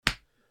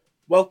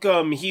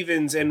Welcome,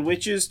 heathens and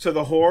witches, to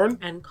the Horn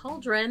and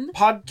Cauldron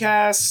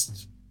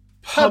podcast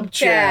pub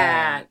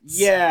chat.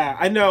 Yeah,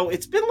 I know.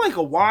 It's been like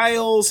a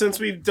while since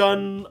we've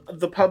done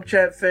the pub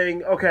chat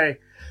thing. Okay,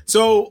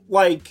 so,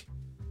 like,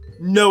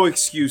 no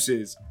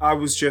excuses. I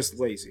was just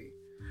lazy.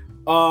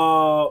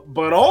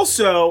 But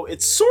also,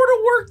 it sort of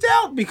worked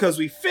out because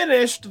we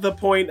finished the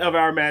point of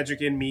our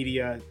Magic in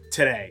Media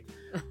today.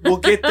 We'll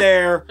get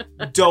there.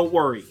 Don't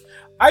worry.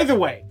 Either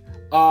way,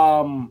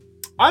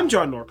 I'm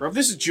John Norgrove.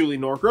 This is Julie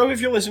Norgrove. If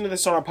you're listening to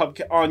this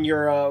on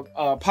your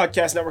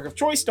podcast network of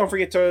choice, don't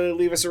forget to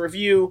leave us a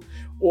review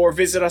or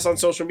visit us on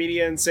social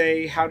media and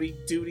say howdy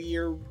doody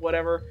or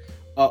whatever.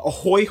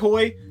 Ahoy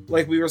hoy,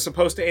 like we were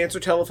supposed to answer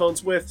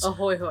telephones with.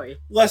 Ahoy hoy.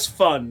 Less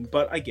fun,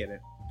 but I get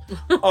it.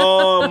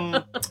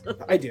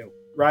 I do,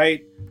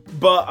 right?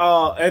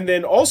 But and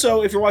then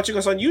also, if you're watching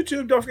us on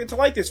YouTube, don't forget to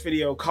like this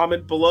video,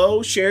 comment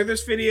below, share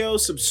this video,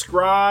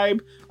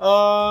 subscribe,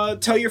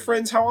 tell your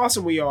friends how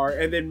awesome we are,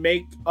 and then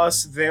make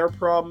us their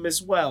problem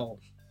as well.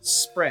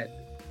 Spread.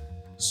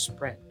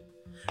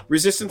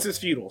 Resistance is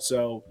futile,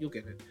 so you'll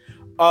get it.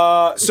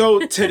 So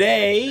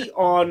today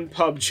on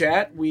Pub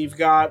Chat, we've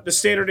got the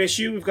standard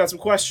issue, we've got some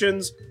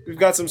questions, we've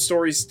got some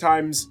stories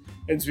times,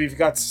 and we've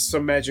got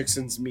some magics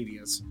and some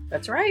medias.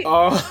 That's right.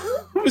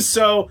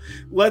 So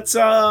let's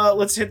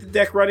hit the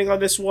deck running on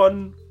this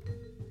one.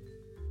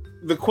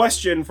 The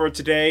question for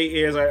today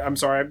is, I'm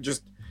sorry, I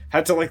just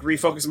had to like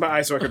refocus my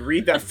eyes so I could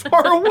read that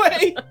far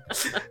away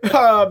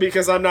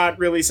because I'm not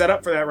really set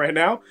up for that right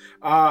now.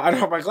 I don't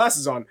have my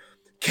glasses on.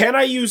 Can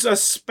I use a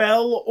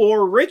spell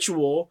or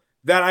ritual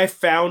that I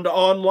found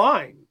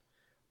online?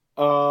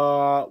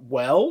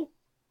 Well,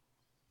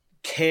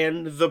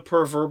 can the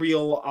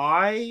proverbial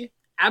eye?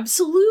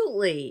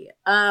 Absolutely.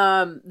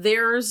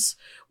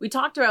 We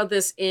talked about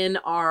this in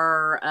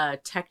our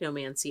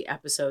technomancy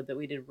episode that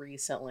we did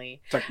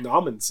recently.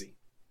 Technomancy?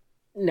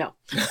 No.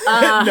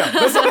 No,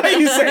 that's not how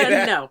you say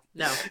that. No,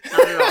 not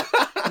at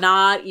all.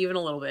 Not even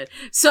a little bit.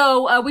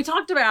 So we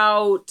talked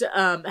about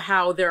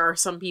how there are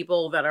some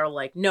people that are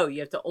like, no, you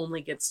have to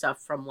only get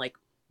stuff from like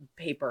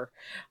paper.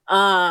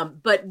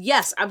 But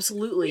yes,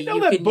 absolutely. You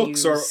know that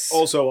books are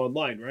also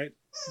online, right?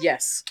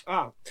 Yes.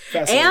 Ah,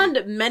 fascinating.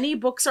 And many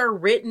books are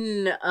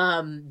written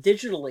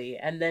digitally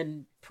and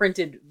then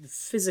printed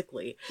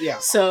physically. Yeah.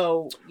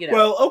 So, you know.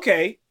 Well,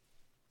 okay.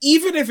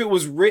 Even if it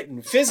was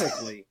written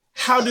physically,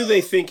 how do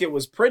they think it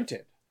was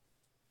printed?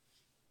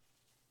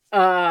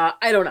 I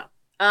don't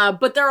know.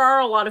 But there are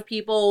a lot of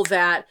people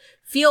that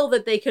feel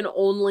that they can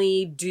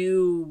only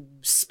do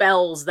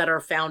spells that are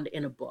found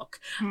in a book.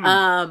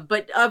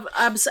 But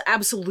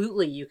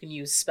absolutely you can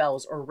use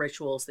spells or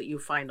rituals that you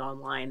find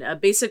online.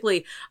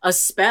 Basically, a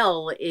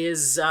spell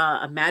is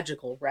a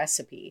magical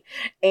recipe.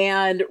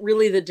 And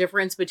really the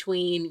difference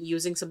between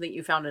using something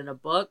you found in a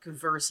book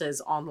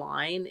versus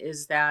online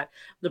is that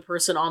the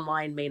person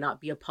online may not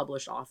be a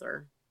published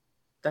author.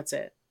 That's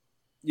it.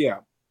 Yeah.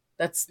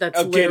 That's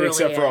again,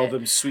 except for all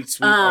them sweet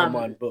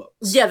online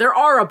books. Yeah, there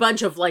are a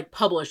bunch of like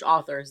published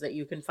authors that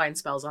you can find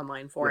spells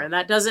online for, and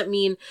that doesn't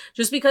mean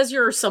just because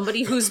you're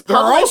somebody who's there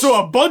are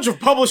also a bunch of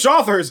published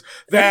authors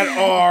that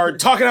are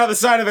talking out the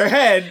side of their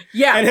head,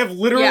 and have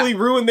literally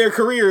ruined their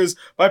careers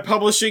by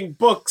publishing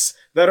books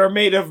that are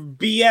made of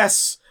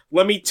BS.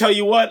 Let me tell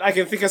you what, I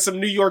can think of some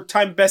New York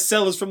Times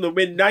bestsellers from the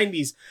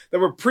mid-90s that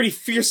were pretty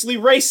fiercely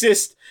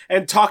racist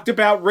and talked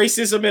about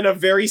racism in a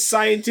very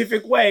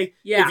scientific way.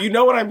 Yeah. If you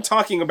know what I'm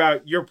talking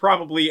about, you're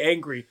probably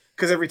angry,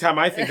 because every time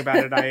I think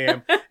about it, I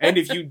am. And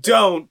if you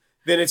don't,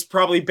 then it's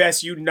probably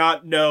best you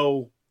not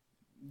know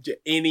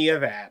any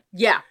of that.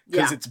 Yeah.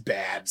 Because it's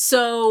bad.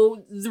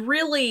 So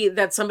really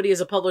that somebody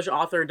is a published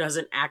author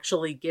doesn't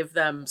actually give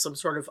them some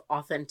sort of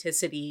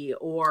authenticity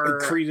or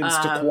credence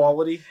to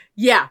quality.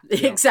 Yeah,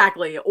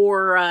 exactly.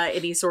 Or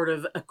any sort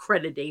of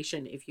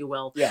accreditation, if you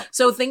will. Yeah.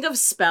 So think of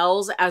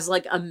spells as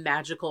like a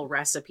magical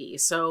recipe.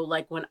 So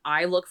like when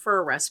I look for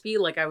a recipe,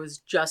 like I was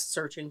just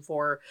searching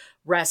for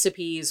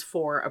recipes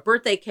for a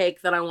birthday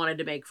cake that I wanted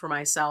to make for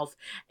myself.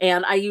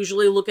 And I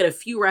usually look at a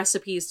few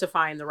recipes to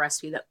find the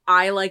recipe that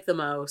I like the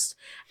most.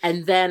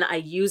 And then I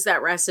use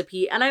that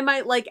recipe and I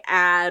might like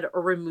add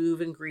or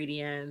remove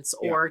ingredients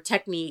or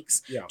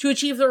techniques to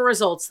achieve the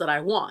results that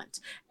I want.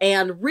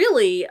 And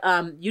really,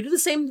 you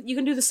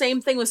can do the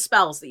same thing with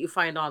spells that you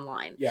find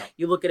online. Yeah.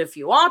 You look at a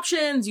few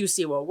options, you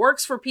see what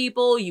works for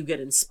people, you get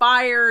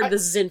inspired.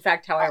 This is in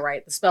fact how I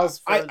write the spells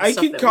for the I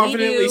stuff can that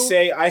confidently we do.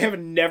 say I have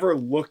never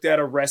looked at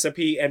a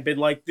recipe and been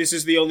like, this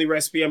is the only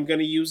recipe I'm going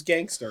to use,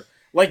 gangster.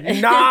 Like,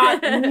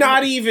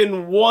 not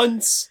even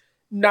once.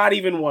 Not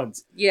even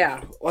once.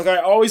 Yeah. Like, I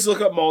always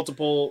look up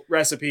multiple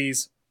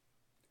recipes.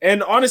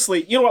 And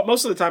honestly, you know what?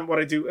 Most of the time what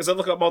I do is I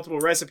look up multiple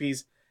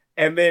recipes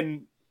and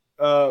then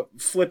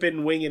flip it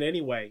and wing it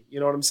anyway. You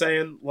know what I'm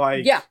saying?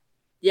 Like,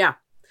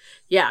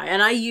 Yeah,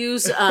 and I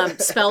use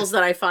spells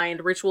that I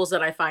find, rituals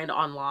that I find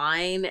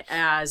online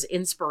as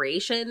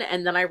inspiration,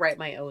 and then I write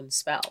my own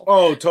spell.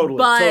 Oh, totally.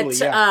 But totally,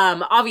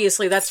 yeah.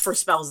 obviously that's for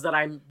spells that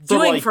I'm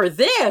doing for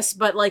this,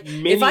 but like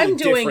if I'm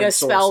doing a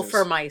spell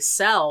for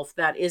myself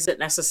that isn't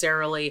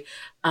necessarily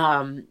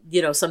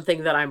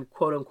something that I'm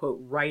quote unquote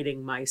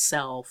writing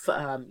myself,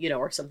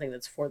 or something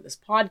that's for this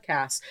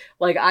podcast.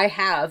 Like I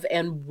have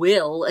and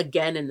will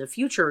again in the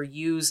future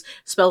use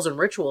spells and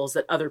rituals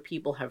that other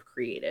people have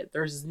created.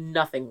 There's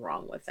nothing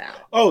wrong with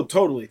that. Oh,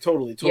 totally.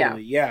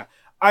 Yeah.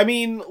 I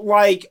mean,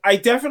 like, I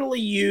definitely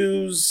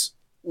use,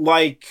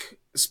 like,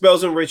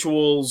 spells and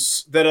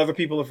rituals that other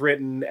people have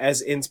written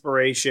as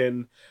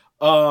inspiration,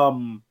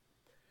 to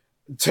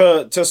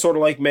sort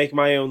of, like, make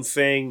my own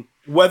thing.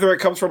 Whether it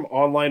comes from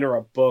online or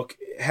a book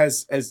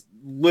has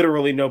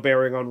literally no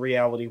bearing on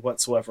reality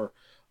whatsoever.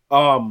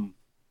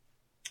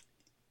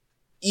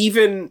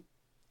 Even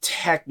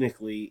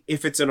technically,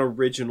 if it's an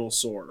original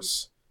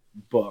source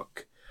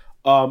book,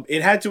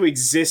 it had to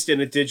exist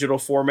in a digital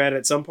format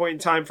at some point in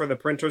time for the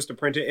printers to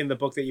print it in the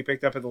book that you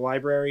picked up at the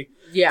library.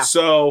 Yeah.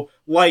 So,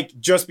 like,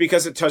 just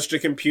because it touched a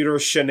computer,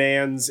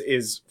 shenanigans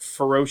is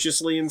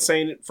ferociously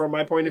insane from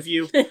my point of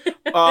view.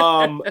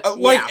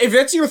 If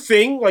that's your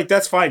thing, like,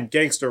 that's fine.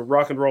 Gangster,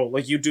 rock and roll.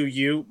 Like, you do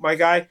you, my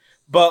guy.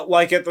 But,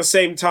 like, at the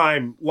same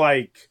time,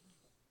 like,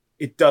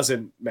 it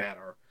doesn't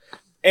matter.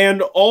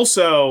 And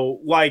also,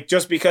 like,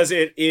 just because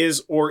it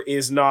is or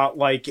is not,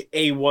 like,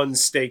 A1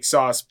 steak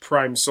sauce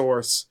prime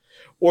source,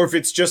 or if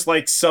it's just,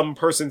 like, some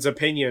person's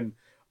opinion,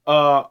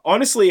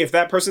 honestly, if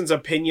that person's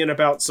opinion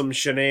about some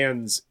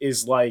shenanigans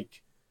is,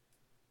 like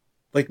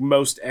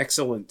most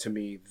excellent to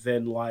me,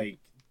 then, like,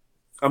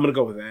 I'm gonna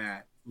go with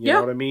that. You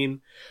know what I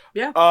mean?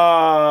 Yeah.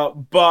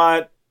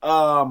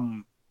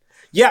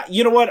 Yeah,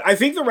 you know what? I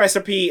think the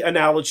recipe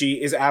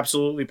analogy is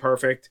absolutely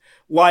perfect.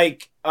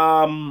 Like,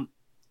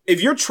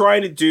 if you're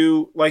trying to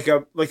do like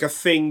a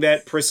thing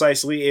that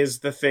precisely is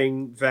the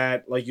thing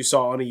that, like, you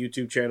saw on a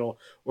YouTube channel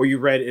or you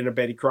read in a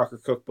Betty Crocker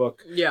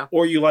cookbook,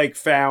 or you, like,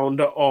 found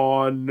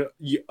on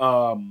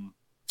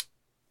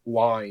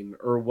line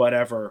or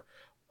whatever,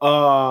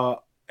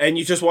 and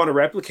you just want to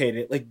replicate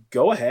it, like,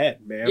 go ahead,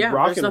 man. Yeah,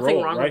 rock there's and nothing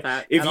roll, wrong right? with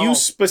that If at you all.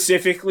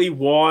 specifically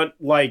want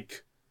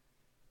like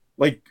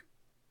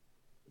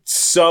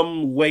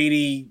some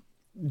lady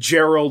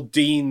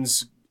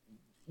Geraldine's,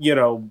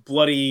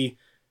 bloody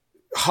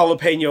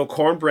jalapeno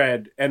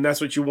cornbread, and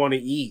that's what you want to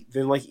eat,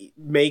 then, like,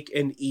 make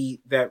and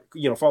eat that,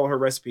 follow her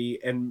recipe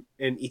and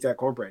eat that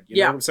cornbread. You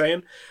know what I'm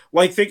saying?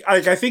 I think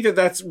that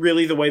that's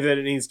really the way that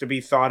it needs to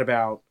be thought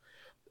about,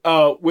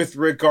 with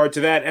regard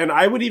to that. And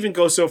I would even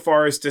go so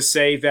far as to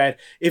say that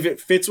if it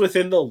fits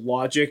within the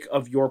logic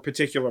of your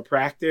particular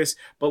practice,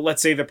 but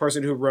let's say the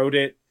person who wrote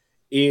it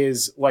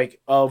is, like,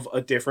 of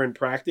a different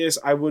practice,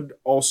 I would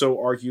also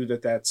argue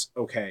that that's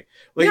okay.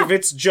 Like, if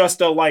it's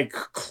just a, like,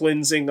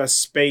 cleansing a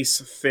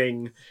space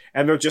thing,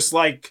 and they're just,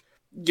 like,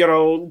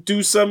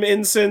 do some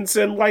incense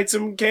and light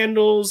some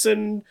candles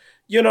and,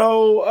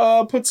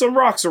 put some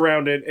rocks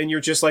around it, and you're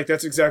just like,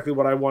 that's exactly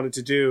what I wanted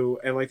to do,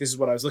 and, like, this is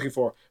what I was looking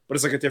for, but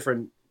it's, like, a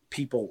different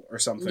people or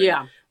something.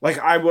 Yeah. Like,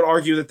 I would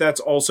argue that that's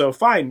also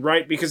fine,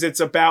 right? Because it's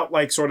about,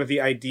 like, sort of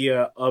the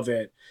idea of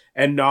it,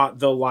 and not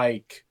the,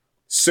 like,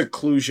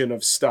 seclusion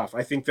of stuff.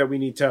 I think that we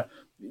need to,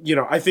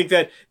 I think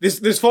that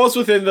this falls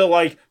within the,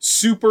 like,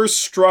 super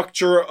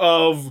structure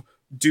of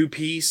do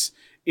peace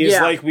is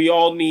like, we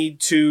all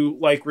need to,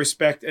 like,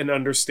 respect and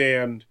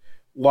understand,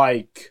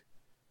 like,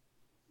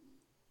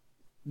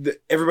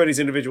 everybody's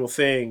individual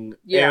thing.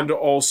 And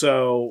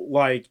also,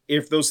 like,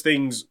 if those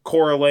things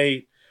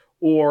correlate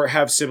or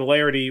have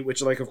similarity,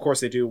 which, like, of course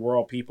they do, we're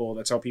all people,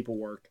 that's how people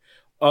work,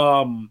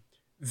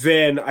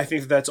 then I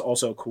think that's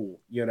also cool,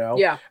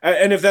 Yeah.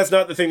 And if that's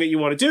not the thing that you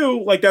want to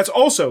do, like, that's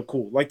also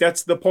cool. Like,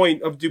 that's the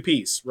point of do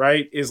peace,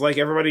 right? Is, like,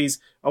 everybody's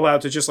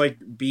allowed to just, like,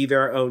 be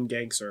their own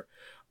gangster.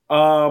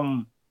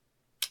 But,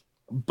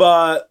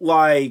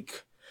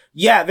 like,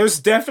 yeah, there's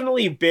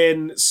definitely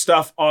been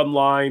stuff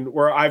online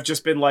where I've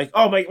just been like,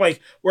 oh my, like,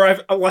 where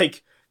I've,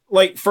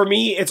 like, for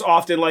me, it's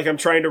often, like, I'm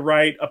trying to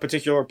write a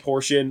particular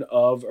portion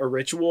of a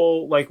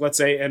ritual, like, let's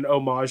say an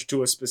homage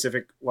to a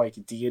specific,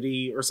 like,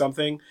 deity or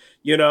something,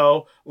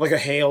 like a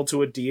hail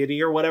to a deity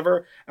or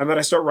whatever. And then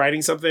I start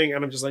writing something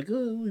and I'm just like,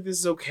 oh, this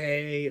is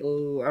okay.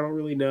 Oh, I don't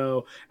really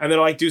know. And then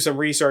I, like, do some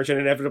research, and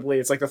inevitably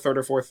it's like the third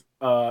or fourth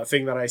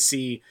thing that I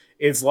see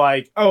is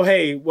like, oh,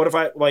 hey, what if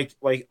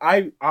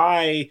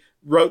I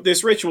wrote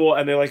this ritual,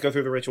 and they, like, go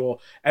through the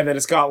ritual, and then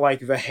it's got,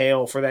 like, the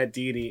hail for that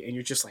deity, and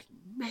you're just like,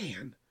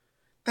 man,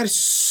 that is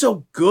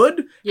so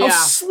good. Yeah. How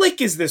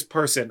slick is this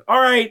person? All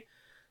right,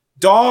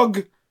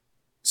 dog,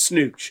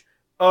 snooch.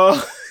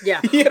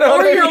 Yeah.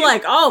 Or you're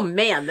like, oh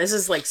man, this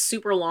is, like,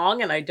 super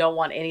long and I don't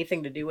want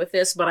anything to do with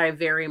this, but I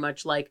very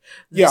much like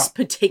this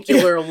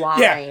particular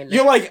line. Yeah.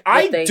 You're like,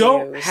 I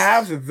don't use.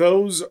 have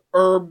those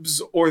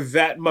herbs or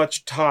that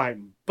much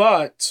time,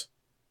 but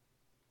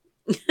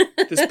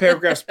this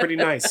paragraph's pretty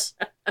nice.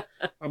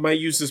 I might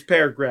use this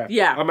paragraph.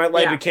 Yeah. I might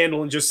light a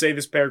candle and just say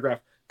this paragraph.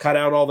 Cut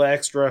out all the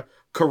extra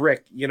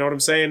correct. You know what I'm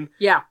saying?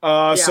 Yeah.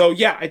 So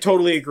yeah, I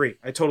totally agree.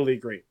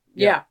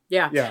 Yeah.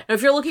 Yeah.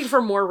 If you're looking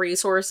for more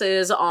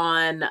resources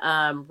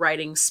on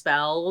writing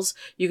spells,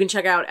 you can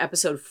check out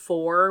episode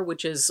 4,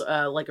 which is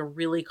like a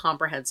really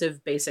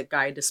comprehensive basic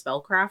guide to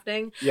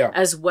spellcrafting,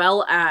 as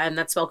well as, and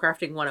that's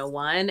Spellcrafting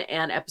 101,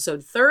 and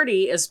episode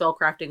 30 is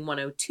Spellcrafting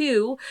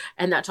 102,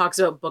 and that talks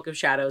about Book of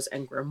Shadows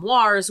and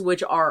Grimoires,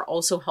 which are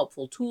also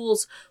helpful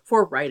tools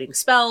for writing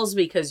spells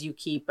because you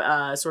keep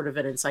sort of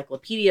an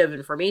encyclopedia of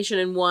information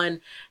in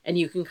one, and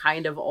you can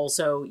kind of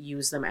also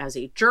use them as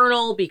a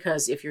journal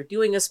because if you're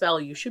doing a spell,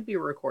 you should be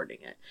recording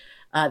it.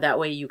 That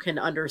way you can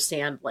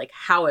understand like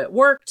how it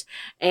worked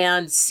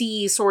and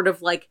see sort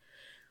of like,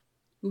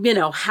 you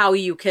know, how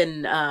you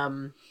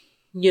can,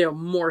 you know,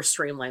 more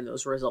streamline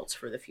those results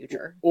for the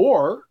future.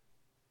 Or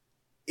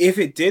if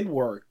it did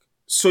work,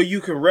 so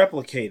you can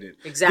replicate it.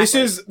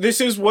 Exactly.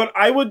 This is what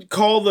I would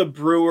call the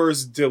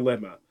brewer's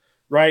dilemma,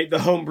 right? The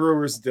home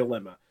brewer's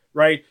dilemma,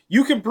 right?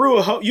 You can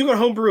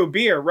home brew a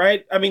beer,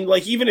 right? I mean,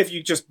 like even if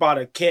you just bought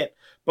a kit,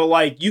 but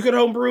like you could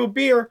home brew a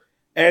beer.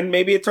 And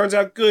maybe it turns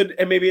out good,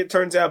 and maybe it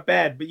turns out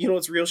bad. But you know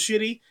what's real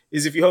shitty?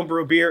 Is if you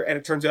homebrew a beer and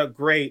it turns out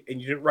great,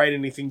 and you didn't write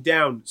anything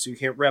down, so you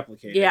can't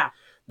replicate it.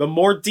 The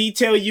more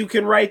detail you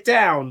can write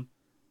down,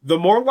 the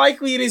more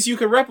likely it is you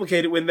can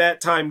replicate it when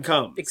that time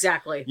comes.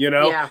 Exactly. You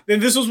know? Yeah. And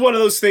this was one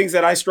of those things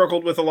that I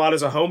struggled with a lot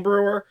as a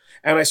homebrewer,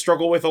 and I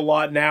struggle with a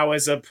lot now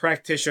as a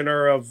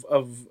practitioner of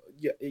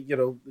you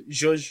know,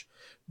 zhuzh.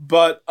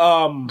 But,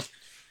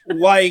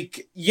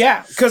 like,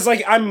 yeah, because,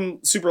 like,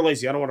 I'm super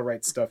lazy. I don't want to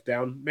write stuff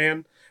down,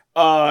 man.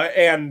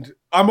 And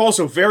I'm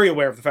also very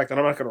aware of the fact that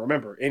I'm not going to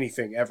remember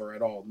anything ever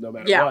at all, no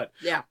matter what.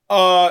 Yeah.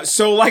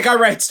 So like I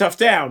write stuff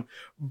down,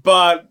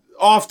 but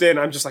often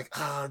I'm just like,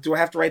 do I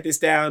have to write this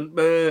down?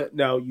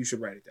 No, you should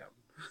write it down.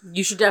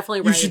 You should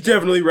definitely write it down.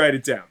 Definitely write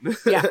it down.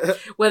 Yeah.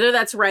 Whether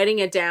that's writing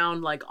it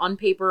down like on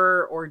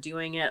paper or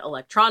doing it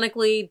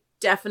electronically,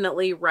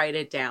 definitely write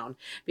it down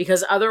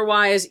because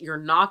otherwise you're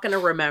not going to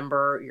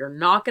remember, you're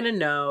not going to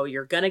know,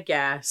 you're going to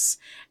guess,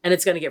 and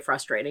it's going to get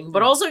frustrating.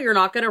 But also you're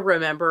not going to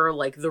remember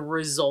like the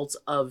results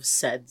of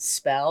said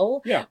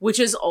spell, which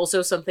is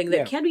also something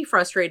that can be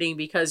frustrating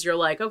because you're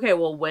like, okay,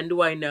 well, when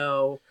do I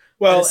know?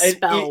 Well, and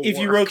if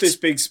you wrote this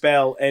big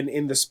spell and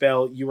in the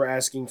spell you were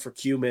asking for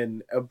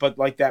cumin, but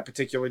like that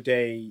particular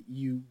day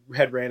you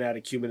had ran out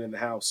of cumin in the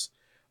house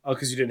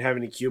because you didn't have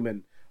any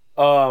cumin.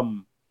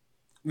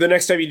 The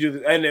next time you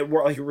do and it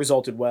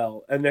resulted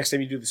well. And the next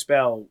time you do the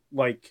spell,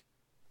 like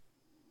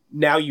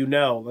now you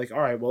know, like,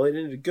 all right, well, it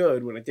ended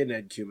good when I didn't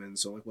add cumin,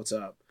 so like, what's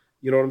up?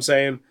 You know what I'm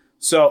saying?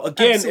 So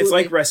again, Absolutely. It's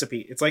like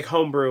recipe. It's like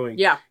home brewing.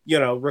 Yeah. You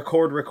know,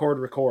 record.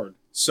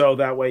 So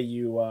that way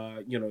you,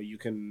 you know, you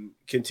can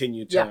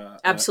continue to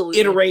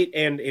absolutely. Iterate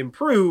and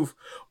improve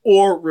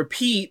or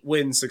repeat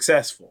when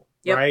successful.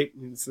 Right?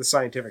 It's the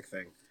scientific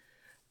thing.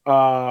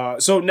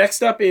 So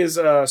next up is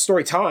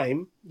story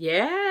time.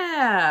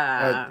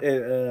 Yeah.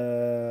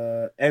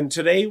 And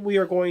today we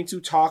are going to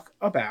talk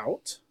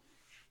about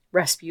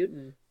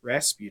Rasputin.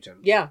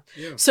 Yeah.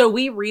 So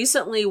we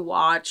recently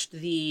watched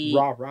the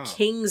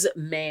King's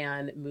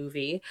Man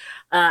movie,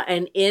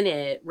 and in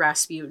it,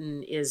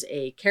 Rasputin is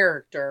a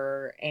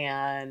character,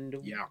 and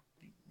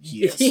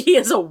he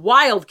is a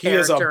wild character.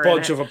 He is a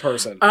bunch of a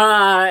person.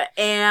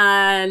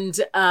 And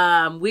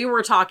we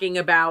were talking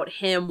about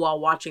him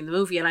while watching the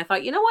movie, and I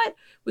thought, you know what?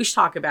 We should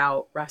talk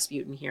about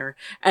Rasputin here.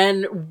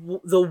 And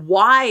the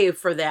why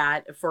for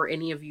that, for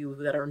any of you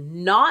that are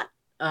not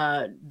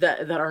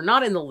that are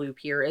not in the loop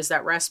here, is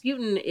that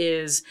Rasputin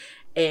is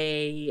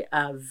a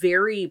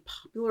very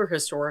popular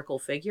historical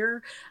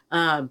figure,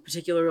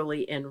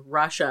 particularly in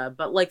Russia,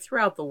 but like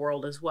throughout the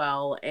world as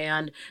well.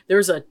 And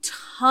there's a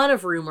ton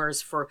of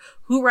rumors for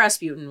who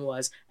Rasputin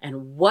was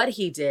and what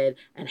he did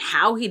and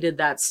how he did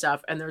that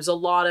stuff. And there's a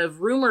lot of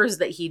rumors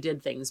that he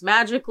did things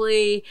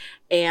magically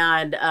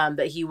and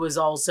that he was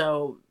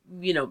also,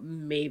 you know,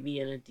 maybe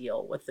in a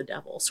deal with the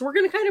devil. So we're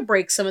going to kind of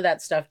break some of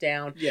that stuff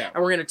down and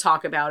we're going to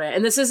talk about it.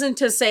 And this isn't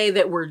to say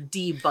that we're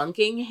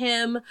debunking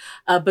him,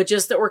 but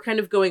just that we're kind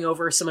of going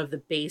over some of the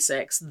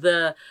basics.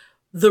 The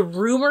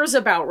rumors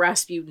about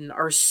Rasputin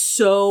are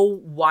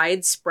so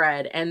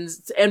widespread and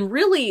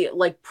really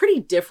like pretty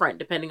different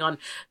depending on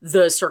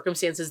the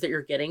circumstances that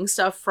you're getting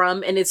stuff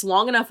from. And it's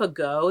long enough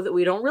ago that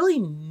we don't really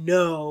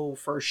know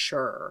for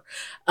sure.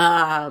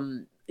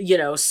 You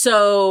know,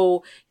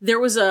 so there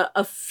was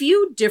a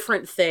few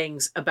different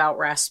things about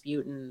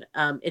Rasputin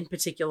in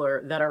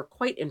particular that are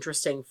quite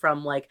interesting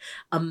from like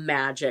a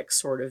magic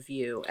sort of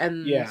view.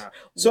 And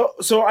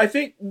so I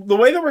think the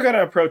way that we're going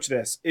to approach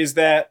this is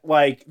that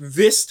like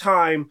this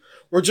time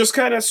we're just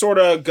kind of sort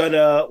of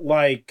gonna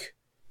like,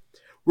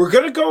 we're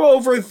going to go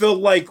over the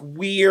like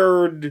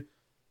weird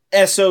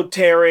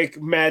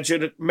esoteric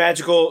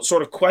magical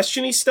sort of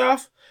questiony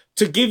stuff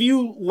to give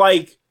you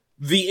like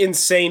the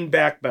insane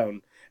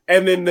backbone.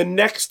 And then the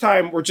next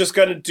time we're just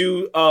going to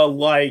do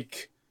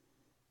like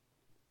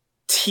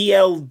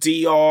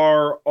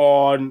TLDR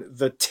on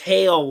the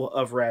tale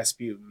of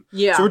Rasputin.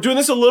 Yeah. So we're doing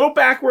this a little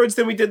backwards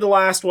than we did the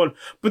last one.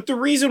 But the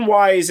reason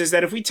why is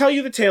that if we tell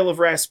you the tale of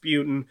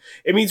Rasputin,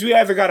 it means we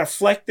either got to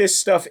fleck this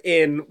stuff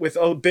in with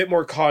a bit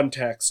more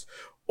context,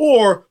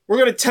 or we're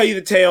going to tell you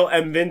the tale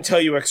and then tell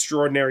you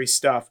extraordinary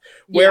stuff.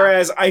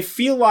 Whereas I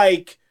feel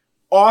like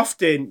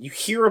often you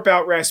hear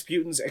about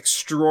Rasputin's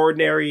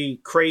extraordinary,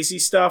 crazy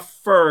stuff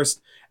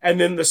first, and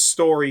then the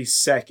story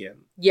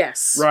second.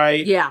 Yes.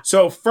 Right? Yeah.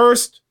 So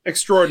first,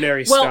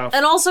 extraordinary stuff.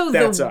 And also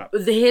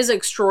his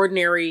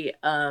extraordinary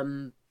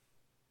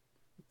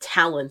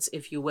talents,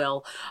 if you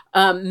will,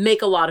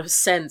 make a lot of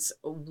sense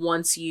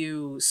once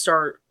you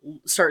start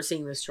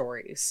seeing the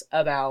stories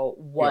about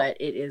what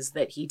it is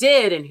that he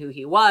did and who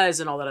he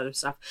was and all that other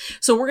stuff.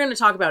 So we're going to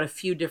talk about a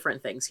few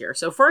different things here.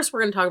 So first,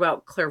 we're going to talk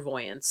about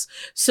clairvoyance.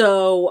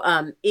 So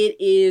it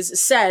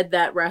is said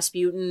that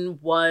Rasputin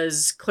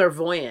was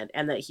clairvoyant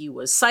and that he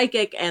was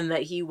psychic and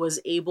that he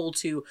was able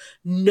to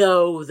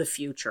know the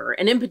future.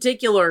 And in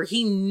particular,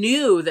 he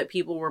knew that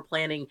people were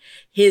planning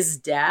his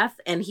death,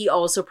 and he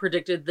also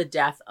predicted the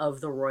death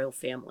of the royal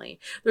family.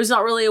 There's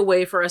not really a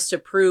way for us to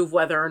prove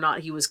whether or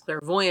not he was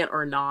clairvoyant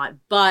or not,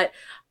 but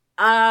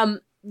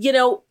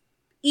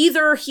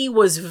either he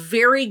was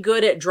very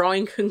good at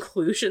drawing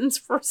conclusions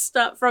from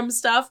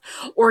stuff,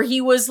 or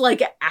he was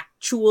like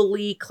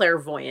actually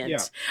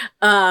clairvoyant.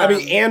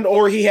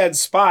 Or he had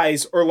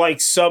spies, or like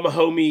some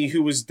homie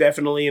who was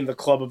definitely in the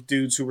club of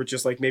dudes who were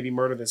just like, maybe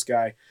murder this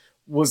guy,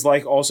 was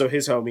like also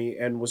his homie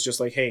and was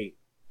just like, hey,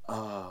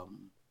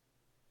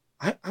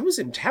 I was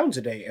in town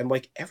today and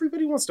like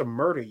everybody wants to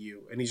murder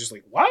you. And he's just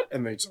like, what?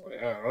 And they're just like,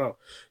 I don't know.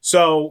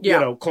 So,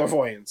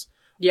 clairvoyance.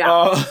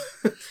 Yeah.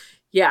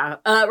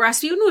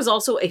 Rasputin was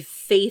also a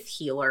faith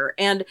healer.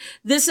 And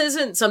this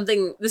is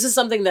something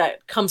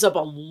that comes up a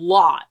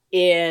lot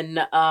in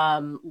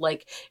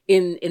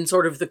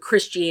sort of the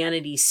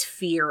Christianity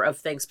sphere of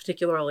things,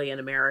 particularly in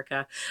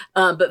America.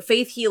 But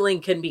faith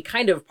healing can be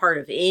kind of part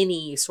of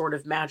any sort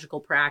of magical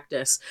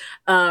practice.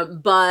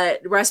 But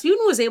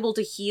Rasputin was able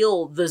to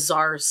heal the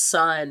Tsar's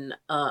son,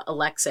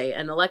 Alexei.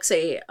 And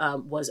Alexei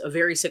was a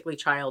very sickly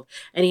child,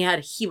 and he had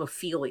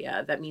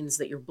hemophilia. That means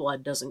that your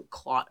blood doesn't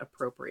clot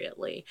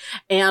appropriately.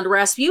 And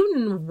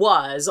Rasputin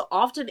was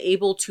often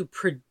able to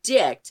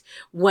predict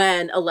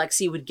when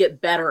Alexei would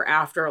get better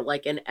after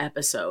like an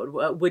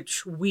episode,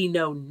 which we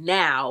know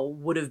now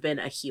would have been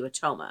a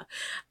hematoma.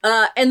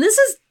 And this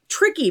is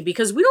tricky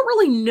because we don't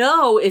really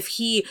know if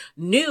he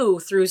knew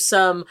through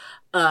some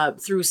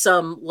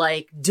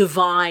like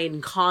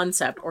divine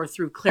concept or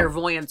through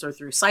clairvoyance or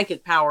through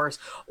psychic powers,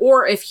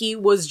 or if he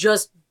was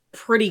just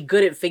pretty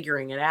good at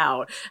figuring it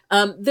out.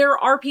 There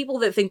are people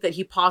that think that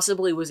he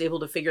possibly was able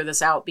to figure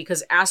this out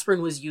because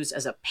aspirin was used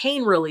as a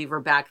pain reliever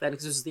back then,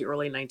 because this was the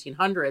early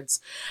 1900s.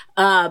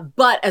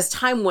 But as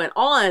time went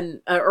on,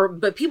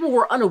 but people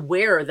were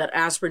unaware that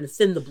aspirin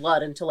thinned the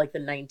blood until like the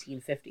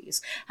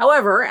 1950s.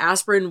 However,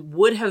 aspirin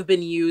would have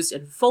been used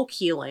in folk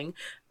healing.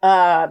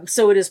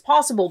 So it is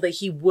possible that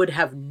he would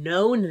have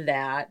known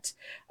that,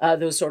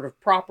 those sort of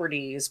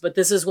properties, but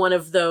this is one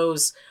of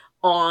those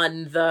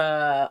on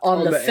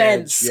the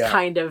fence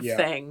kind of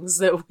things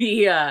that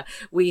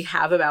we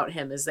have about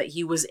him, is that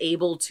he was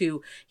able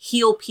to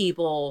heal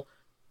people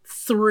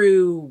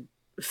through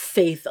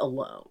faith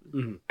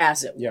alone,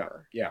 as it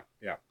were.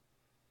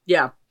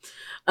 Yeah.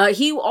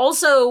 He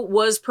also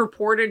was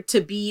purported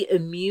to be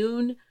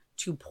immune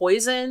to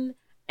poison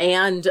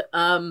and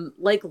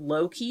like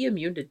low-key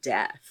immune to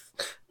death.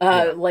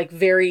 Like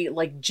very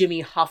like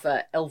Jimmy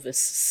Hoffa Elvis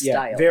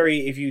style.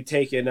 Very, if you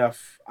take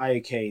enough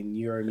iocane,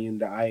 you're immune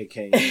to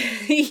iocane.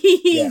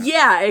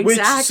 Yeah, exactly. Which,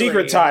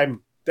 secret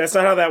time, that's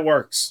not how that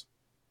works.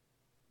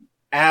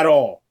 At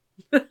all.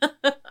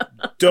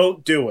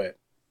 Don't do it.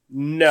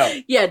 No.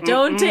 Yeah,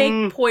 don't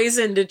take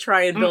poison to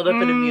try and build up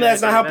an immunity.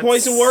 That's not how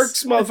poison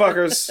works,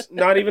 motherfuckers.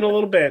 Not even a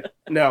little bit.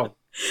 No.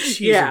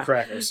 Cheese and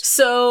crackers.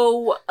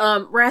 So,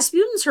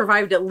 Rasputin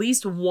survived at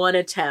least one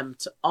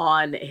attempt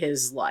on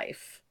his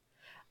life.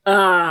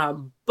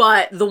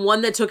 But the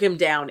one that took him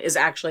down is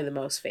actually the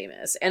most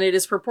famous. And it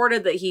is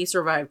purported that he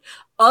survived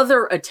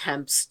other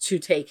attempts to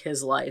take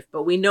his life.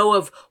 But we know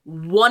of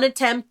one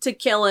attempt to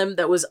kill him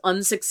that was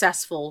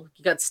unsuccessful.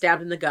 He got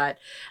stabbed in the gut.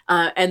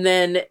 And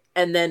then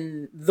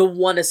the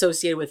one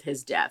associated with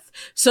his death.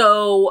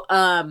 So,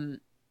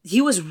 he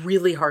was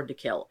really hard to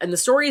kill, and the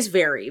stories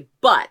vary,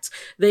 but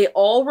they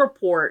all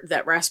report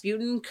that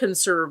Rasputin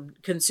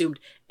consumed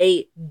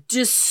a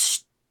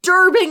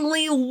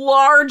disturbingly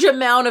large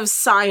amount of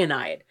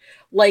cyanide.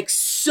 Like,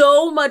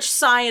 so much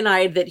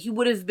cyanide that he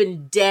would have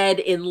been dead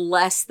in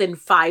less than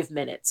 5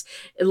 minutes.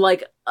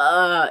 Like,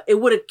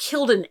 it would have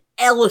killed an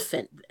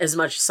elephant as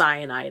much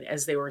cyanide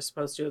as they were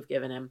supposed to have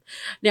given him.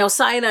 Now,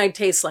 cyanide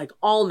tastes like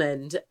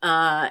almond,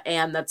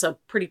 and that's a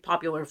pretty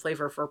popular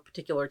flavor for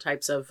particular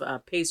types of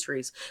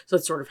pastries. So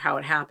that's sort of how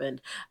it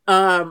happened.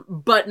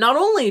 But not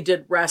only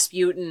did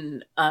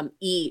Rasputin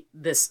eat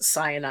this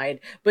cyanide,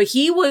 but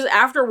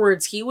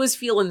afterwards, he was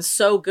feeling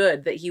so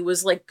good that he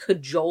was like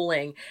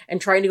cajoling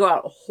and trying to go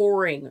out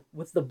whoring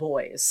with the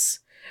boys.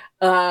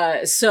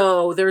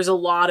 So there's a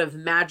lot of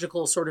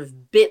magical sort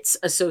of bits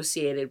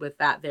associated with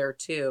that there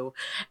too.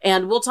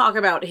 And we'll talk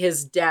about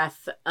his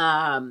death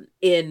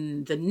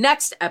in the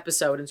next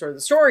episode and sort of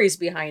the stories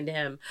behind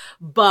him.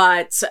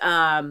 But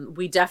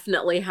we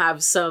definitely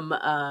have some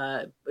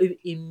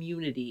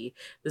immunity.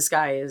 This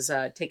guy is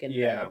taking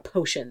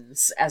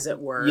potions, as it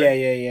were.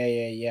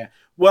 Yeah.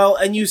 Well,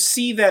 and you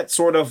see that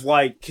sort of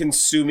like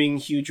consuming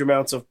huge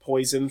amounts of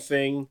poison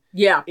thing.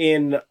 Yeah.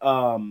 In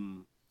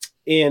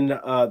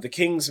the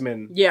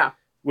Kingsman,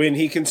 when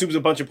he consumes a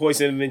bunch of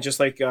poison and then just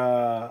like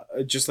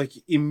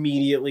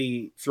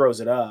immediately throws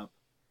it up,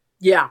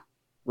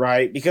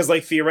 right? Because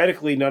like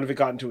theoretically none of it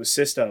got into his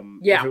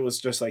system if it was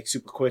just like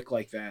super quick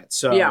like that.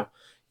 So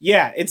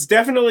it's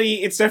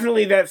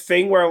definitely that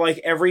thing where like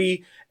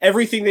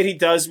everything that he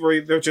does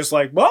where they're just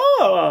like,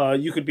 well,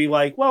 you could be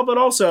like, well, but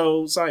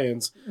also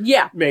science,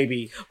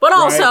 maybe, but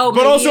also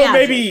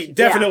maybe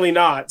definitely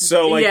not.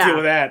 So like deal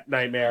with that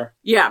nightmare.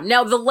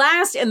 Now the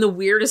last and the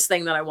weirdest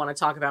thing that I want to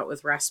talk about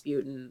with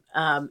Rasputin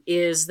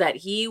is that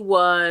he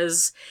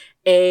was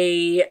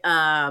a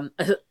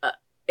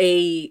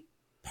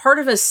part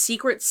of a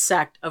secret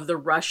sect of the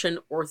Russian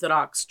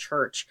Orthodox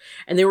Church,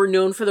 and they were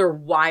known for their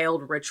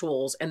wild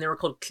rituals, and they were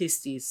called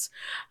Kistis.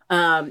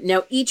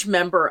 Now, each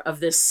member of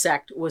this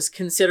sect was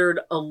considered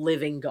a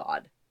living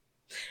god.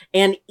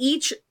 And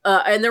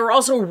and there were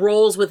also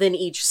roles within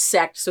each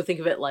sect. So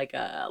think of it like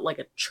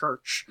a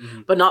church,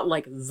 but not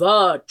like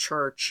the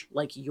church,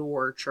 like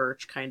your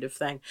church kind of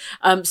thing.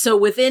 So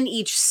within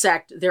each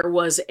sect, there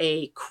was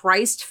a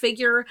Christ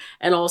figure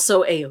and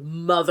also a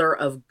Mother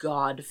of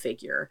God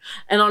figure.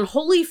 And on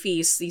holy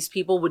feasts, these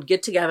people would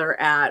get together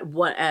at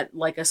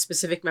like a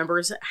specific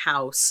member's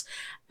house,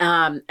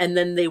 and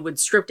then they would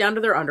strip down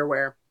to their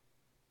underwear,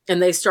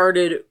 and they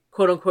started,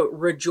 quote unquote,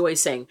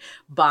 rejoicing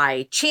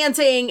by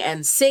chanting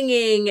and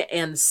singing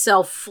and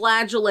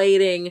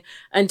self-flagellating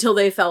until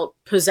they felt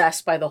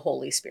possessed by the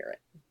Holy Spirit.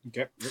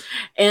 Okay.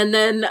 And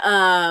then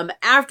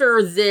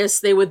after this,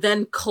 they would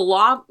then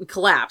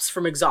collapse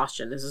from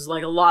exhaustion. This is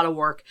like a lot of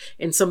work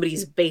in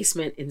somebody's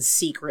basement in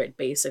secret,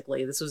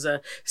 basically. This was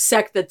a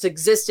sect that's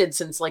existed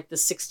since like the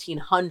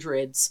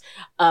 1600s,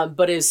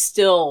 but is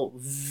still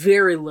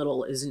very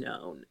little is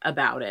known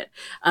about it.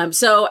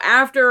 So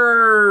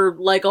after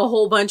like a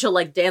whole bunch of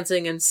like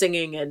dancing and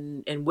singing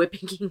and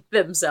whipping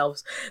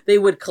themselves, they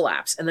would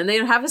collapse. And then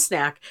they would have a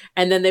snack,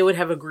 and then they would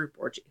have a group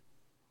orgy.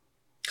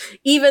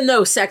 Even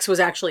though sex was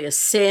actually a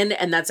sin,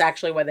 and that's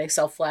actually why they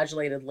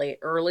self-flagellated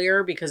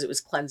earlier, because it was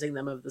cleansing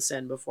them of the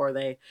sin before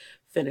they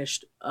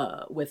finished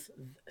with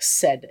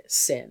said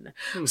sin.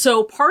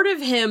 So part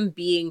of him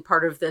being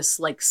part of this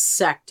like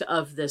sect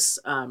of this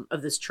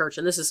church,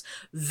 and this is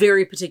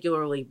very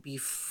particularly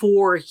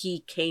before he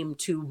came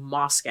to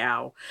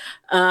Moscow,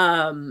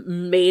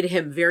 made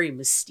him very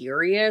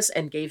mysterious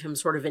and gave him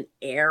sort of an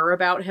air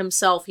about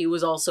himself. He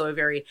was also a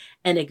very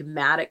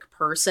enigmatic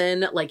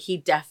person. Like, he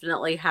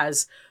definitely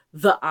has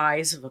the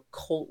eyes of a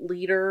cult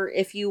leader,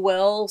 if you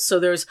will. So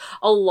there's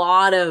a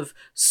lot of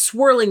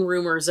swirling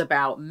rumors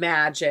about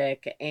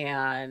magic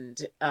and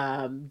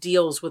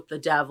deals with the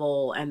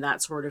devil and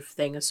that sort of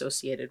thing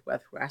associated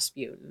with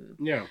Rasputin.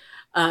 Yeah.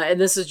 And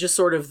this is just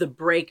sort of the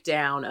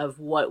breakdown of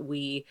what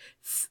we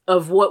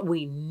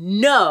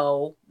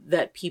know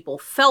that people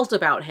felt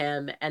about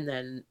him. And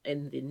then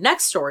in the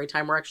next story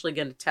time, we're actually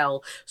going to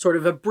tell sort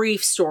of a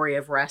brief story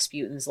of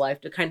Rasputin's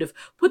life to kind of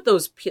put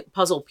those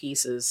puzzle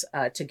pieces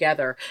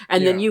together.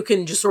 And then you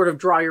can just sort of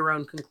draw your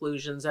own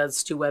conclusions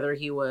as to whether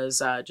he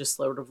was just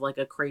sort of like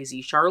a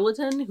crazy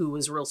charlatan who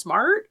was real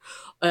smart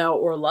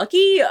or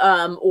lucky,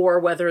 or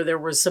whether there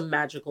was some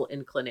magical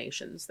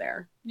inclinations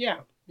there. Yeah.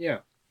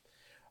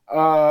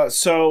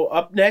 So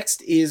up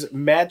next is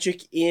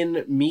Magic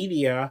in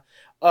Media.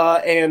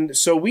 And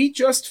so we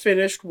just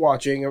finished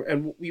watching,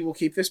 and we will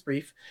keep this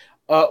brief.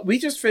 We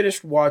just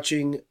finished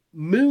watching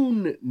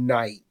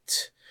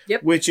Moonknight,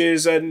 which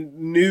is a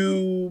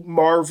new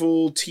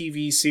Marvel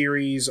TV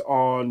series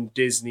on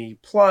Disney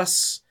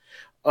Plus.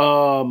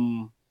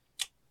 And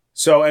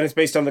it's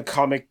based on the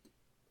comic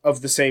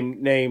of the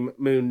same name,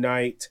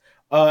 Moonknight.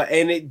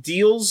 And it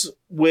deals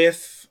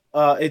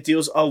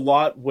a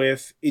lot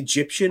with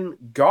Egyptian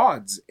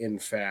gods, in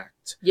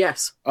fact.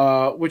 Yes.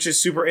 Which is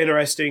super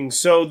interesting.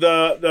 So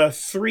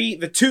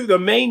the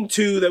main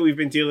two that we've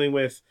been dealing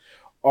with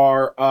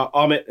are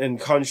Amit and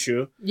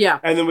Khonshu. Yeah.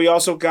 And then we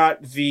also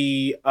got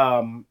the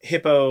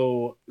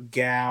hippo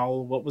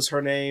gal. What was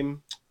her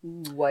name?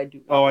 I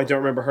don't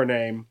remember her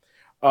name.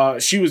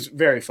 She was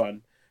very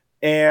fun.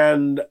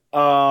 And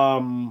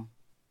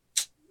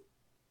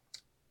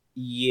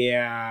we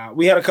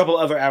had a couple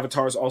other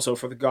avatars also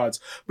for the gods,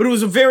 but it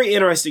was a very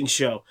interesting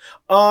show.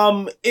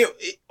 I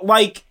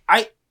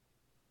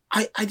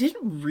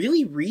didn't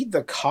really read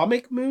the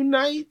comic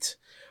Moonknight,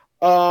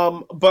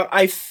 but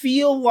I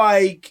feel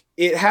like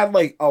it had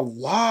like a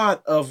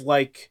lot of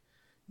like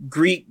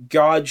Greek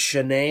god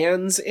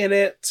shenanigans in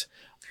it.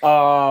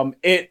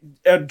 It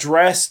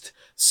addressed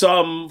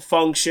some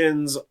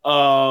functions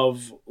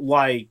of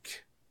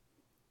like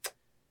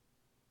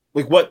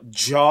like what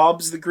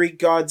jobs the Greek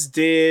gods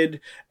did,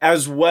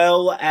 as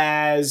well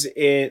as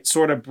it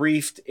sort of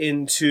briefed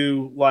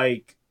into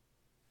like,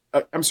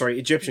 I'm sorry,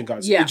 Egyptian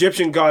gods. Yeah.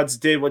 Egyptian gods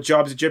did what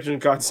jobs Egyptian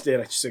gods did.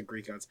 I just said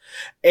Greek gods.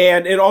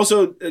 And it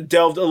also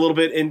delved a little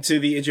bit into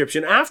the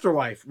Egyptian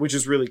afterlife, which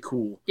is really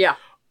cool. Yeah.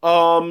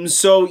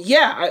 So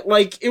yeah,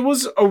 like it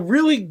was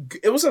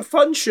a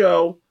fun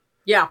show.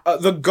 Yeah.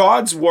 The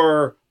gods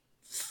were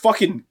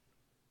fucking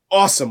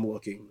awesome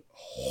looking.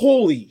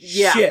 Holy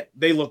shit,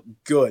 they look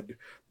good.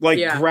 Like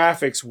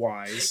graphics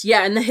wise.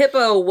 Yeah, and the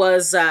hippo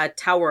was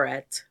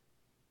Taweret.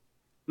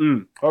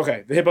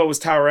 Okay, the hippo was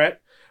Taweret.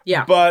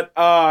 Yeah. But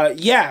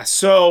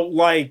so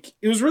like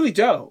it was really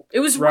dope.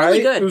 It was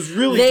really good. It was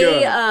really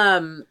good.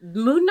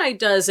 Moonknight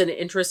does an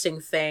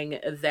interesting thing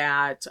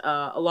that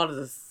a lot of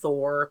the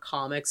Thor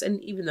comics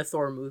and even the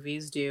Thor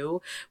movies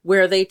do,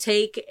 where they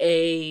take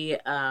a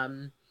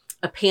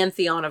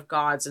pantheon of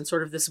gods and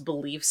sort of this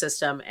belief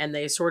system, and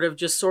they sort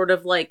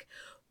of like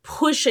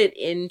push it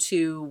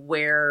into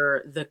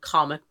where the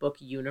comic book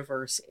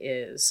universe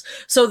is.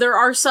 So there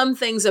are some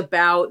things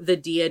about the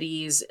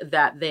deities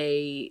that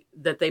they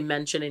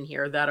mention in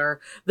here that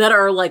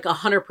are like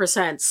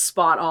 100%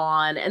 spot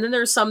on, and then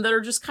there's some that are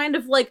just kind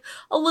of like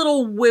a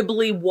little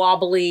wibbly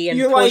wobbly and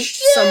You're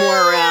pushed like,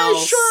 somewhere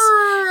else.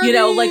 Sure, you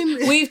know, like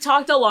we've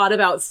talked a lot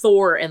about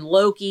Thor and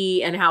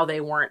Loki and how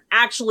they weren't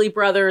actually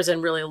brothers,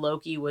 and really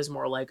Loki was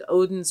more like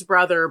Odin's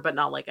brother, but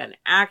not like an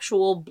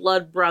actual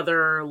blood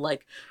brother,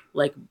 like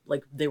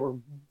they were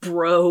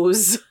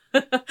bros.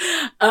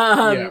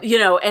 You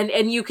know,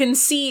 and you can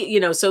see, you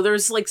know, so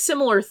there's like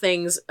similar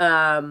things,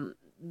 though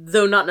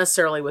not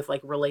necessarily with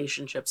like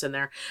relationships in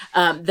there,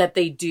 that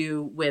they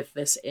do with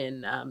this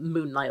in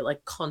Moonknight.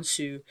 Like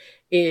Khonshu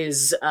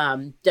is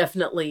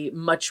definitely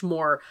much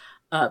more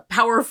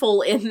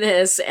powerful in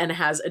this and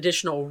has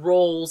additional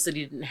roles that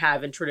he didn't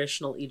have in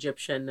traditional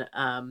Egyptian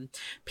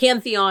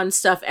pantheon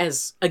stuff,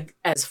 as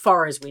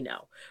far as we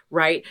know,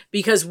 right?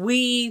 Because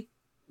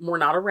we're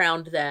not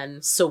around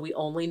then, so we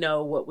only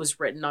know what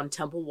was written on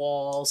temple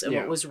walls and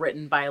what was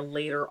written by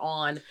later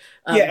on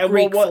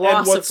Greek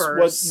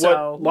philosophers.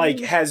 What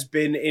like has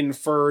been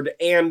inferred,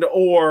 and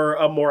or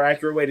a more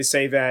accurate way to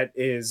say that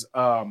is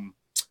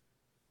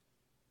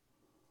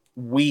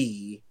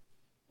we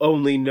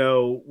only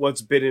know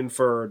what's been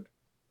inferred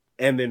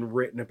and then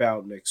written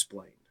about and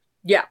explained.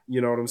 Yeah.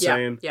 You know what I'm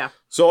saying? Yeah.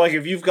 So like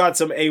if you've got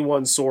some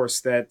A1 source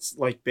that's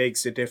like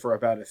begs to differ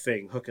about a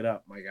thing, hook it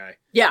up, my guy.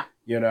 Yeah.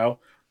 You know?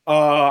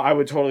 I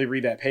would totally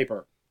read that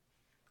paper.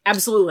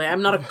 Absolutely.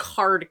 I'm not a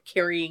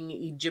card-carrying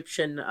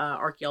Egyptian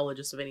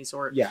archaeologist of any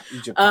sort. Yeah,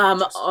 Egypt.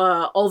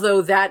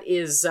 Although that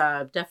is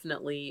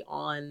definitely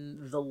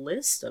on the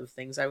list of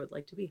things I would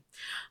like to be.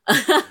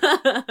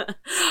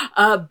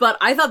 But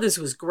I thought this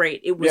was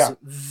great. It was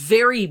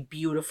very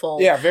beautiful.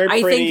 Yeah, very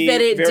pretty. I think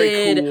that it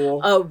did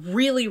cool. a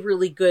really,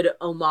 really good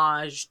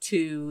homage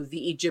to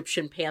the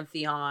Egyptian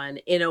pantheon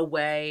in a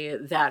way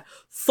that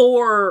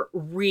Thor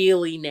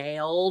really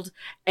nailed,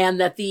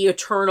 and that the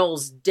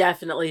Eternals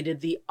definitely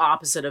did the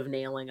opposite of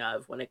nailing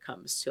of when it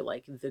comes to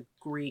like the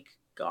Greek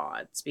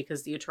gods,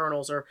 because the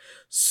Eternals are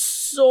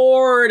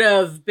sort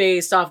of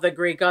based off the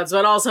Greek gods,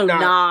 but also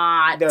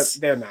not.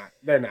 They're not.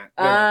 Listen,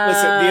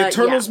 the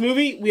Eternals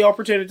movie, we all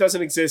pretend it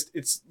doesn't exist.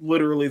 It's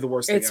literally the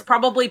worst thing ever.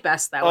 Probably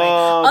best that way.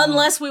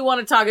 Unless we want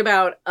to talk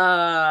about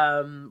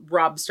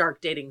Robb Stark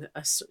dating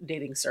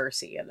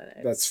Cersei, and then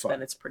it's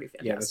pretty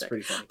fantastic. Yeah, that's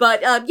pretty funny.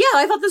 But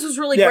I thought this was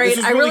really great.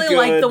 I really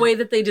liked the way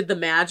that they did the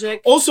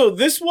magic. Also,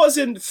 this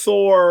wasn't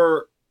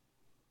Thor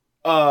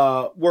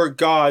were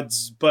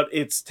gods, but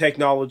it's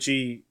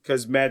technology,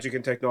 because magic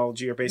and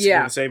technology are basically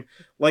the same.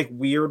 Like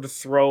weird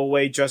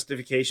throwaway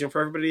justification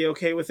for everybody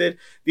okay with it.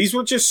 These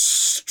were just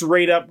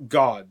straight up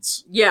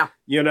gods. Yeah.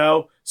 You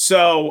know?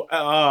 So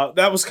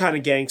that was kind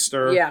of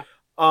gangster. Yeah.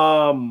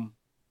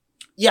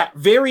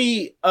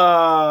 Very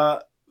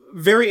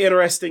very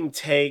interesting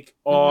take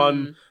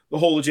on the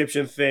whole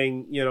Egyptian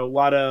thing. You know, a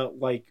lot of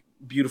like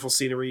beautiful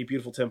scenery,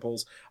 beautiful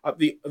temples.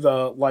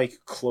 The like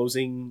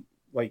closing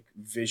like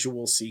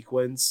visual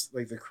sequence,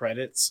 like the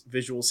credits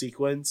visual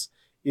sequence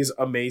is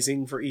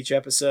amazing for each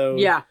episode.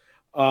 Yeah.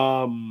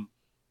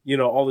 You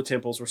know, all the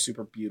temples were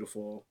super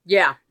beautiful.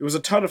 Yeah. It was a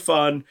ton of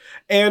fun.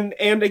 And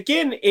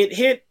again,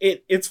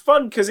 it's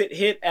fun because it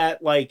hit at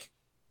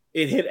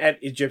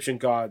Egyptian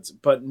gods,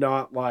 but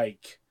not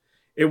like,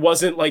 it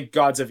wasn't like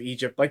gods of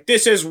Egypt. Like,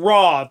 this is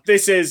raw.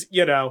 This is,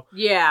 you know.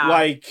 Yeah.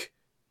 Like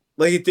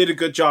it did a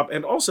good job.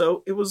 And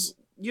also it was,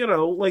 you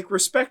know, like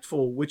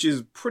respectful, which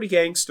is pretty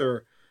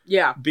gangster.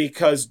 Yeah.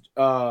 Because,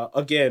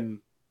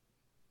 again,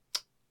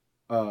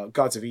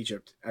 gods of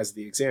Egypt as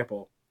the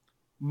example,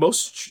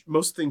 most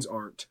things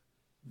aren't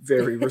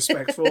very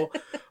respectful,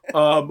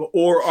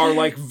 or are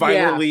like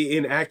violently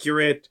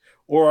inaccurate,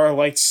 or are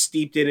like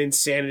steeped in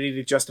insanity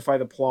to justify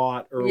the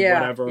plot or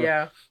whatever.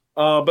 Yeah.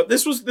 But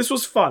this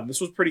was fun.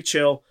 This was pretty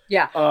chill.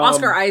 Yeah,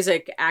 Oscar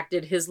Isaac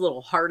acted his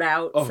little heart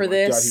out for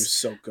this. Oh my god, he was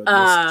so good.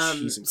 This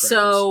cheese and crackers.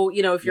 So,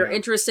 if you're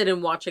interested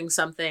in watching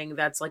something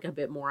that's like a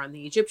bit more on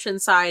the Egyptian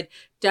side,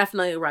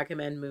 definitely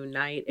recommend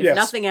Moonknight. If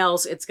nothing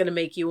else, it's going to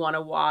make you want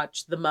to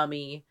watch The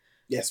Mummy.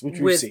 Yes, which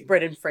with seen.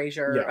 Brendan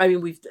Fraser. Yeah. I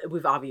mean,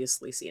 we've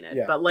obviously seen it,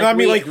 but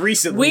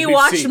recently we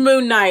watched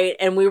Moonknight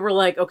and we were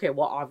like, okay,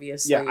 well,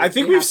 obviously, I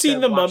think we've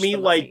seen The Mummy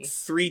like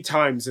 3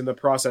 times in the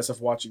process of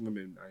watching the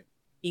Moonknight.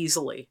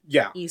 Easily.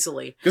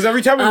 Because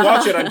every time we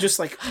watch it, I'm just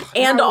like,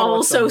 and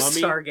also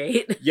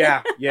Stargate.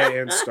 yeah,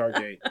 and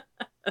Stargate.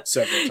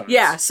 Several times.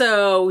 Yeah,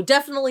 so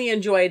definitely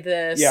enjoyed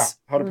this. Yeah,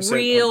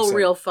 100%.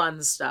 Real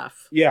fun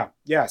stuff. Yeah.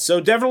 So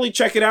definitely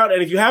check it out.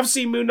 And if you have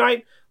seen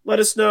Moonknight, let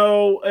us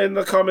know in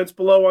the comments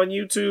below on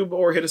YouTube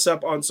or hit us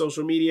up on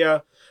social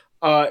media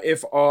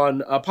if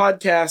on a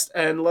podcast,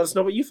 and let us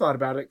know what you thought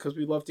about it, because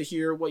we'd love to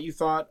hear what you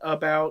thought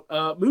about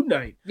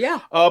Moonknight. Yeah.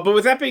 But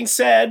with that being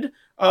said,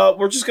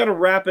 we're just going to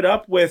wrap it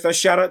up with a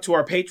shout out to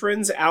our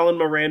patrons, Alan,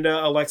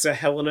 Miranda, Alexa,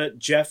 Helena,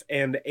 Jeff,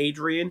 and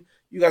Adrian.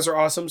 You guys are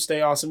awesome.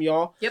 Stay awesome,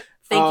 y'all. Yep.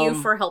 Thank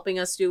you for helping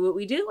us do what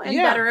we do and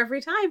better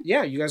every time.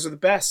 Yeah, you guys are the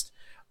best.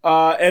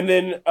 And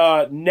then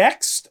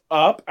next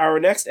up, our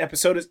next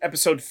episode is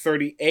episode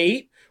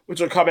 38, which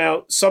will come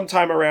out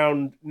sometime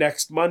around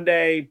next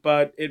Monday,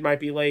 but it might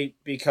be late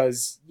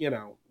because,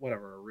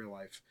 whatever, real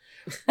life.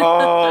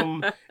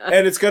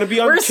 And it's going to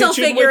be on We're still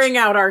figuring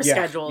out our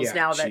schedules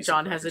now that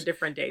John has a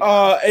different date.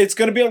 It's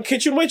going to be on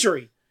Kitchen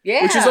Witchery.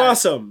 Yeah. Which is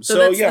awesome. So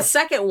that's the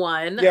second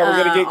one. Yeah,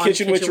 we're going to get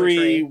Kitchen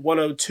Witchery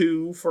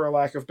 102 for a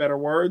lack of better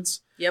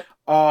words. Yep.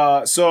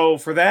 So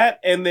for that,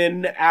 and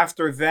then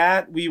after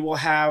that, we will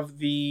have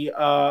the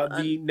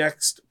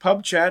next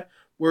pub chat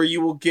where you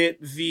will get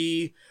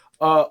the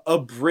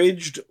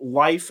abridged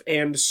life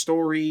and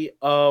story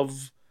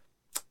of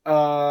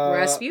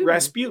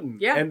Rasputin.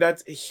 Yeah. And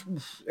that's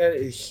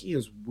he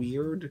is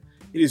weird.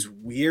 It is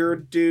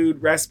weird,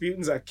 dude.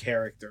 Rasputin's a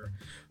character.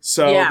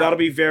 So that'll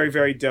be very,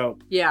 very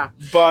dope. Yeah.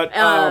 But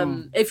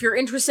if you're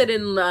interested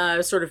in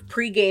sort of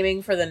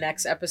pre-gaming for the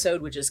next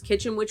episode, which is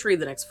Kitchen Witchery,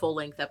 the next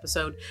full-length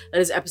episode,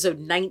 that is episode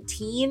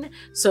 19.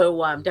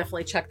 So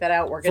definitely check that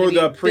out. We're going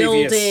to be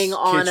building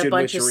on a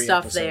bunch of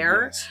stuff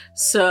there. Yes.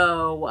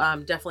 So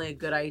definitely a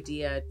good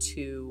idea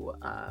to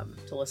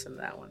listen to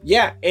that one.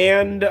 Yeah,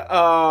 and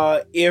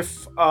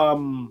if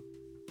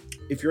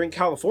you're in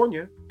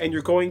California and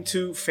you're going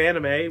to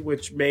Fanime,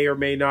 which may or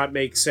may not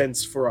make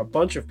sense for a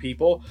bunch of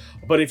people,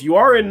 but if you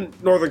are in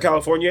Northern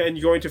California and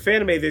you're going to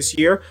Fanime this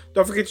year,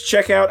 don't forget to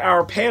check out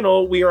our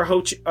panel. We are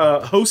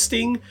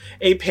hosting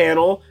a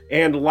panel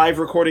and live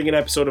recording an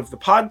episode of the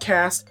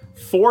podcast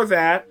for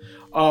that,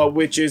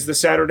 which is the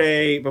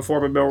Saturday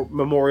before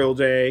Memorial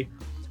Day,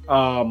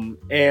 and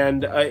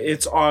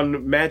it's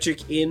on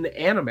Magic in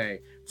Anime.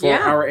 For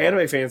our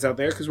anime fans out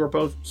there, because we're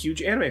both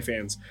huge anime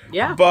fans.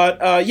 Yeah.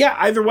 But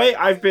either way,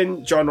 I've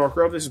been John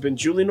Norgrove. This has been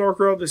Julie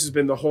Norgrove. This has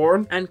been The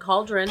Horn and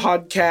Cauldron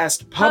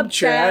Podcast Pub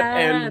Chat.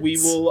 And we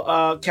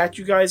will catch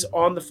you guys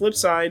on the flip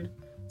side.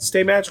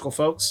 Stay magical,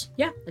 folks.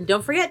 Yeah. And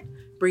don't forget,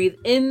 breathe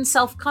in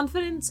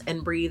self-confidence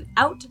and breathe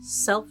out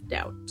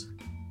self-doubt.